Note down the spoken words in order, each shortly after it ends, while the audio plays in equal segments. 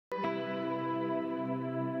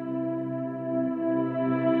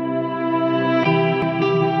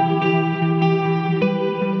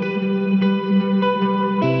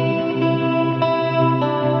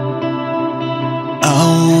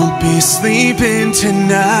sleeping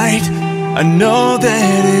tonight, I know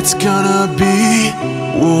that it's gonna be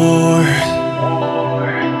war.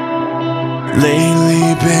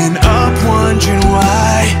 Lately been up wondering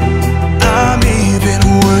why I'm even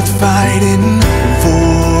worth fighting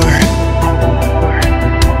for.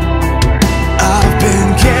 I've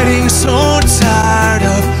been getting so tired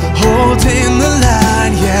of holding the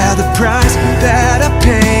line. Yeah, the price that I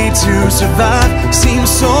pay to survive seems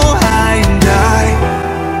so high, and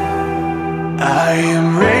I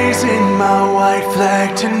am raising my white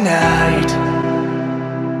flag tonight.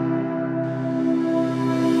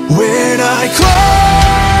 When I close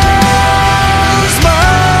my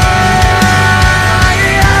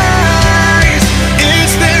eyes,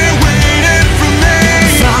 it's there waiting for me.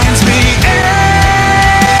 Finds me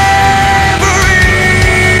every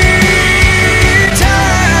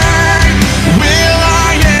time. Will I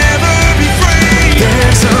ever be free?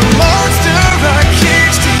 There's a monster I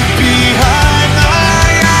cage deep behind my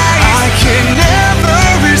eyes. I can never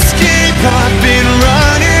escape. I've been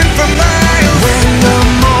running for miles. When the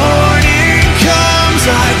morning comes,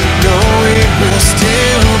 I know it will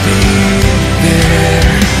still be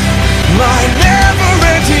there. My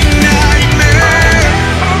never-ending nightmare.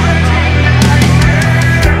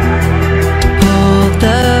 Pull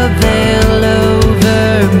the veil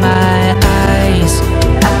over my eyes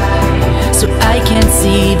so I can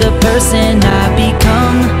see the person I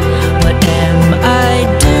become. What am I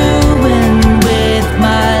doing with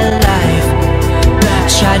my life?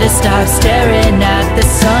 Try to stop staring at the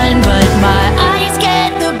sun, but my eyes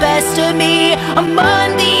get the best of me. I'm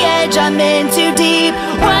on the edge, I'm in too deep.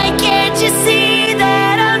 Why can't you see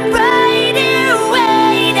that I'm right here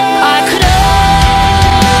waiting? I close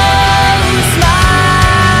my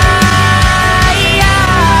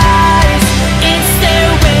eyes, it's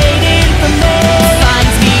there waiting for me.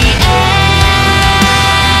 Finds me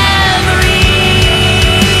every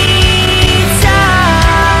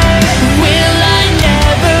time. Will I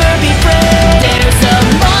never be free? There's a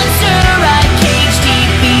monster I cage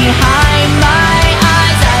deep behind my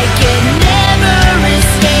eyes. I can never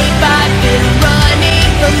escape. I've been running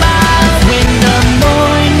for miles. When the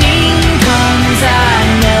morning comes, I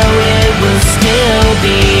know it will still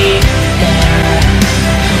be there.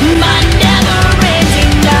 My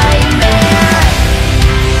never-ending nightmare.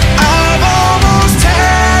 I've almost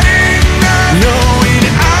had enough, knowing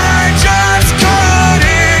I just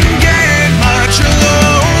couldn't get much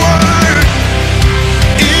lower.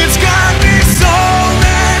 It's got me so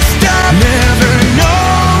messed up, never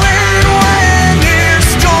knowing when this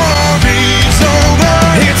story's over.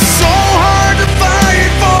 It's so hard to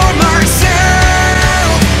fight for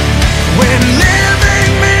myself when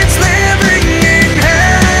living means living in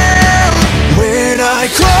hell. When I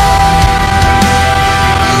close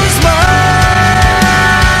my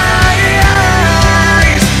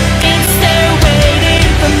eyes, It's there waiting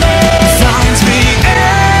for me. finds me every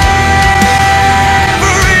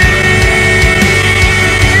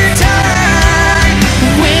time.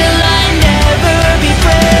 Will I never be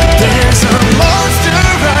free? There's a monster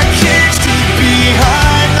I cage deep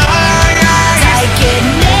behind my eyes. I can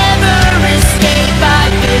never escape.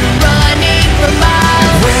 I've been running for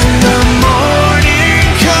miles. When the morning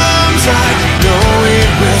comes, I know it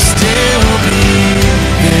will still be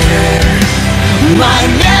there. My